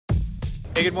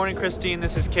Hey, good morning, Christine.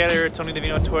 This is Kat here at Tony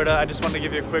Divino Toyota. I just wanted to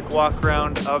give you a quick walk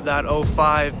around of that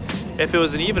 05 if it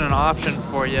was even an option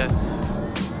for you.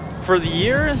 For the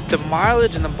year, the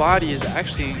mileage and the body is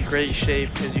actually in great shape.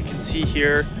 As you can see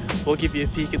here, we'll give you a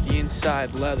peek at the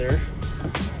inside leather.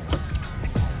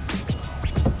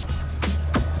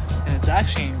 And it's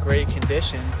actually in great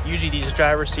condition. Usually these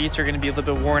driver seats are going to be a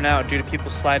little bit worn out due to people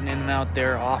sliding in and out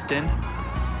there often.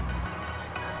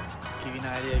 Give you an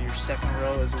idea of your second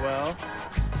row as well.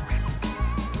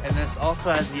 And this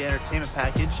also has the entertainment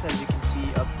package, as you can see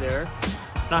up there.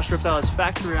 Not sure if that was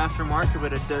factory or aftermarket,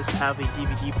 but it does have a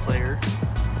DVD player.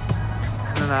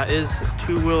 And then that is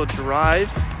two-wheel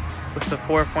drive with the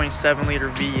 4.7 liter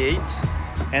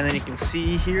V8. And then you can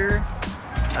see here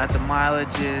that the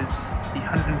mileage is the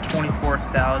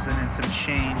 124,000 and some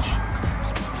change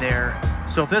there.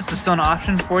 So if this is still an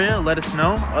option for you, let us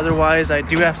know. Otherwise, I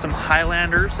do have some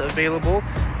Highlanders available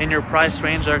in your price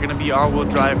range that are going to be all-wheel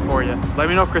drive for you. Let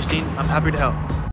me know, Christine. I'm happy to help.